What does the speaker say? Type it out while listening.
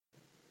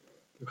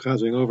We're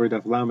chazing over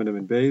Daf Lamed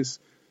and Beis.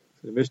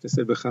 So the Mishnah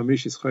said,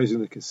 "B'chamish is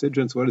chayzin the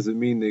constituents." What does it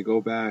mean? They go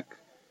back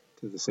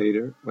to the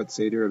Seder. What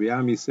Seder? Rabbi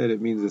Ami said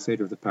it means the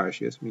Seder of the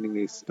Parashas, meaning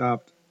they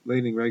stopped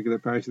laning regular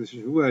Parashas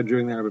Shavua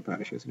during the Arba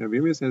Parashas. And Rabbi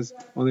Ami says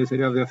only the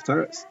Seder of the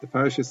Haftaras. The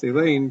Parashas they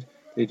laned,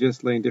 they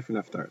just laned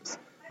different Haftaras.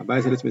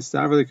 Abai said it's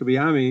mistaver like Rabbi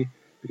Ami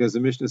because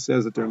the Mishnah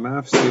says that they're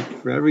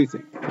mafsik for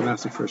everything. They're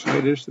mafsik for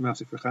Chodesh, they're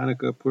mafsik for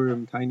Chanukah,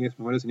 Purim, Tanias,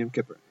 Mamodas, and Yom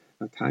Kippur.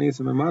 Now Tanias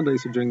and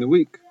Mamodas are during the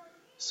week.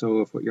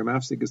 So if what your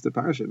mafsik is the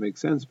parasha, it makes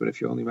sense. But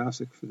if you're only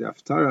mafsik for the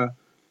haftara,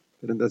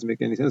 then it doesn't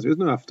make any sense. There is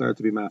no haftara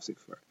to be mafsik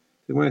for.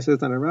 The Gemara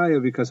says on a raya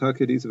because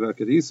hakadisa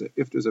v'hakadisa.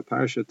 If there's a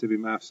parasha to be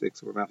mafsik,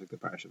 so we're mafsik the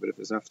parasha. But if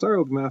there's haftara,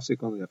 we'll be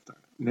mafsik only haftara.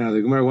 Now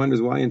the Gemara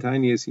wonders why in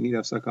Tanias you need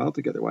hafsaka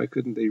altogether. Why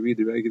couldn't they read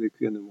the regular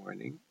kriya in the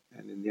morning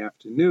and in the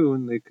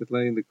afternoon they could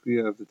lay in the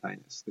kriya of the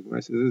Tanias? The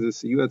Gemara says this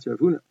is a siyuat Rav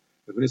Huna.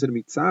 Rav Huna said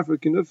mitzafer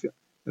kinufya.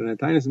 That in the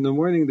Tanias in the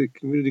morning the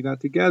community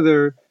got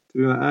together to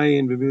be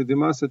ma'ayin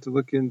b'midimasa to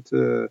look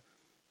into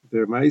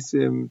their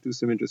maisim, do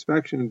some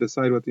introspection, and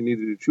decide what they need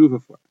to do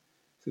tshuva for. So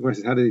the Gemara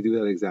says, how do they do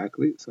that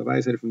exactly? So I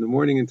said from the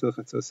morning until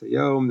chatzos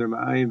hayom, they're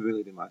ma'ayim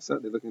v'li demasa.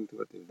 They look into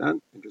what they've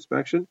done,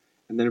 introspection,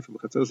 and then from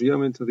chatzos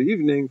hayom until the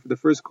evening, for the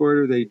first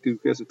quarter they do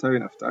kriyas Torah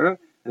and haftara,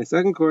 and the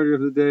second quarter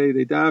of the day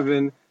they daven.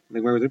 And the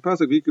Gemara was in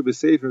pasuk v'yiku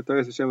b'sefer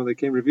Torah Hashem they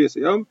came reviyas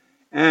hayom,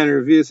 and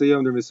reviyas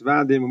hayom they're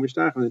misvadim and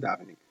mishtachim they're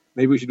davening.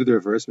 Maybe we should do the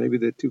reverse. Maybe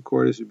the two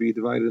quarters should be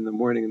divided in the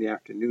morning and the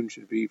afternoon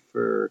should be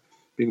for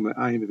being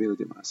ma'ayim v'li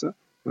demasa.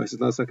 Because it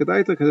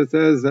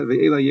says that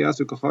ve'ela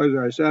yasu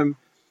k'chayzer Hashem,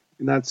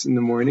 and that's in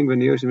the morning.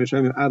 Until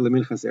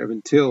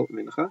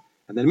mincha,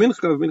 and then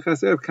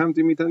mincha come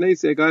to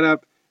mitanesi. I got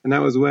up, and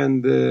that was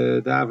when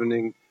the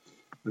davening,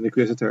 when the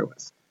kriya Torah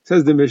was.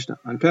 Says the Mishnah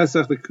on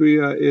Pesach the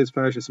kriya is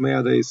parashas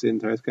Me'ades in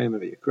Taras Kaim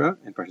of Yikra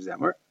and parashas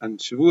Emor, and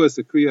Shavuos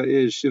the kriya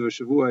is Shiva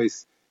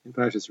Shavuos in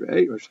parashas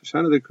Re'ei. Rosh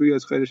Hashanah the kriya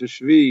is Chodesh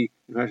Shvi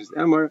in parashas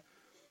Emor.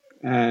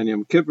 And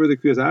Yom Kippur, the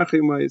Kriya is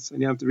Achimais,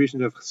 and Yom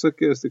Rishon of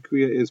Sukkot, the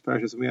Kriya is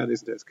Parashas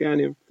Meyadis and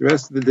Teskanim. The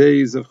rest of the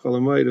days of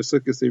Cholamoid of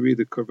Sukkot, they read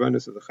the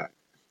Korbanos of the Chag.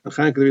 On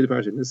Chanukah, they read the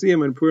Parashat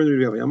Nesiyim, on Purim, they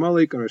read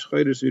Yamalek, on Rosh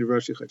Chodesh, they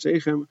read Rashi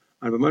Chachechem,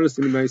 on Bamanos,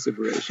 they read Ma'aseh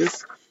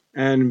Bereshis,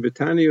 and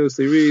Betanios,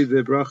 they read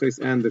the Brachos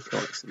and the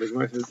Kolos.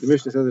 The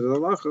Mishnah says that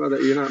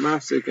that you're not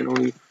mafsik, and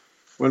only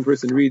one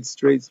person reads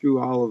straight through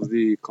all of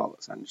the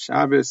Kolos. On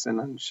Shabbos, and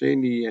on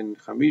Sheni, and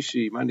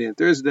Chamishi, Monday and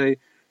Thursday,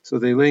 so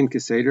they lay in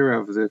Keseder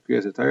of the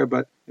Kriyas Torah,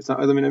 but it's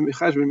not other than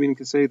Chashbon, meaning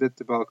to say that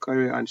the Baal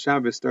Koreh on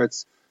Shabbos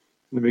starts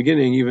in the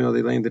beginning, even though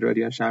they laid it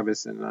already on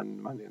Shabbos and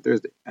on Monday and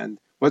Thursday. And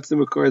what's the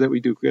Makor that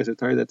we do Kriyas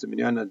Torah? That's a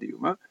Minyana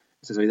Diyuma.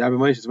 It says,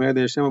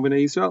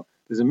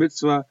 there's a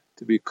mitzvah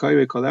to be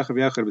Koreh Kol Echad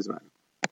V'Yachad B'Zman.